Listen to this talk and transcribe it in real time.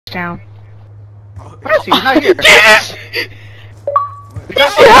down. Where is he? He's not here.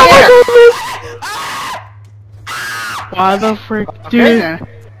 Why the frick, Okay, dude? then.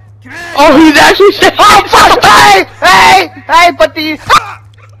 Oh, he's actually shit. Oh fuck! Hey, but the.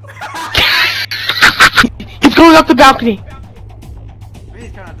 He's going up the balcony.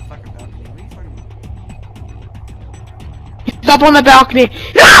 He's coming out the fucking balcony. What are you talking about? He's up on the balcony.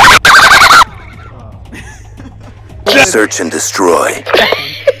 Search and destroy.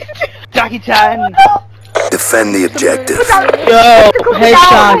 Jackie Chan. Defend the objective. Yo,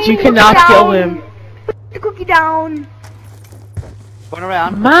 headshots. You cannot kill him. Put the cookie down. Going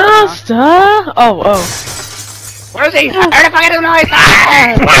around. Master. Oh. Where is he? I heard a fucking noise.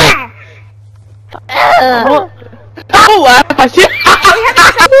 Oh, laugh. I see.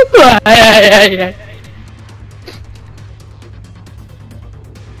 Yeah.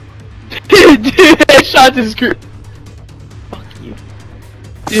 Dude, headshots is screwed. Fuck you.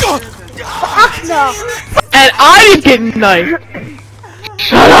 Dude. No. And I'm getting knifed.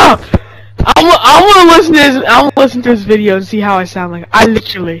 Shut up! I wanna listen to this. I wanna listen to this video and see how I sound like. I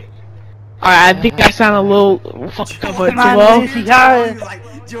literally. Alright, I think I sound a little fucked up, but Joel.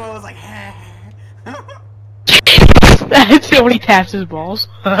 Joel was like, That's when he taps his balls.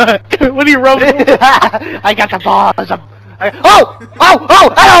 When he rubs them. I got the balls. Oh!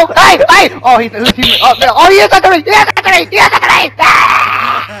 Hello! Hey! Oh, he is under me! He is under me!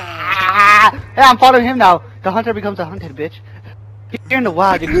 Yeah, I'm following him now. The hunter becomes a hunted bitch. Here in the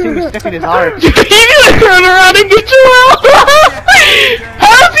wild, you can see me sniffing his heart. He's gonna turn around and get Joel!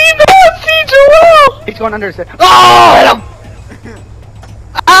 How does he not see Joel? He's going under his head. Oh, hit him!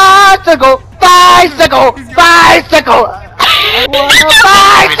 Bicycle! Bicycle!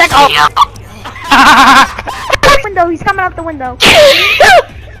 Window. He's coming out the window.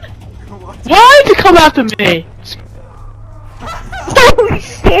 Why did it come after me? Holy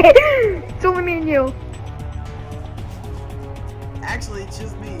shit! It's only me and you. actually, it's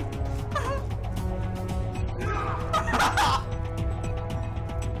just me.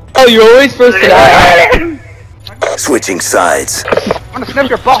 Oh, you're always first to die. Switching sides. I'm gonna sniff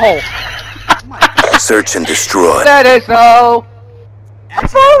your butthole. Search and destroy. Let it snow.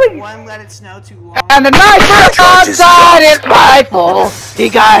 Actually, one let it snow too long. And the knife outside is rifle. He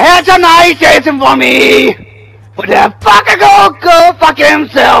got heads and knife chasing for me. But that fucker go fuck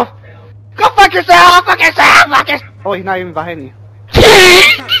himself. Go fuck yourself. Fuck yourself. Oh, he's not even behind me.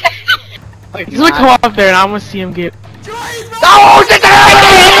 He's gonna come up there and I'm gonna see him get. Oh shit!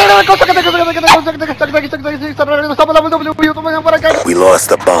 We lost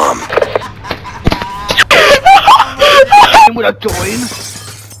the bomb. With a join.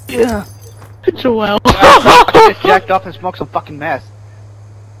 Yeah. Joel. Just jacked off and smoked some fucking mess.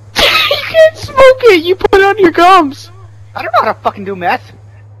 You can't smoke it. You put it on your gums. I don't know how to fucking do meth.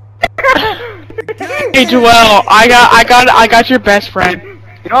 Hey Joel, I got your best friend.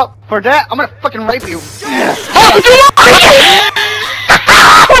 You know what? For that, I'm gonna fucking rape you. Yeah.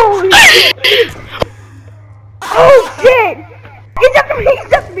 Oh shit! He's after me!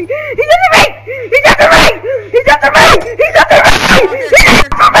 He's after me! He's after me! He's after me! He's after me! He's after me! He's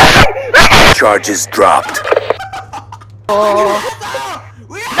after me! Charges dropped.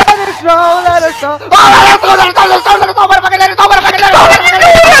 Let us know! Let us know!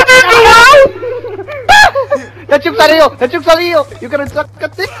 The chips are you! The chips are you! You gonna suck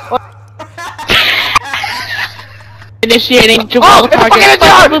at this? Initiating Joel target.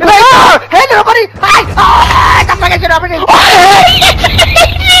 Hey, everybody! Hi! The fucking shit happening!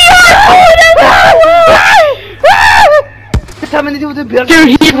 Tell me to do with the building.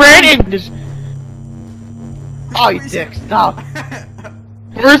 Dude, he ran in. Oh, you dick! Stop!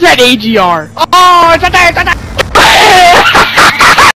 Where's that AGR? Oh, it's a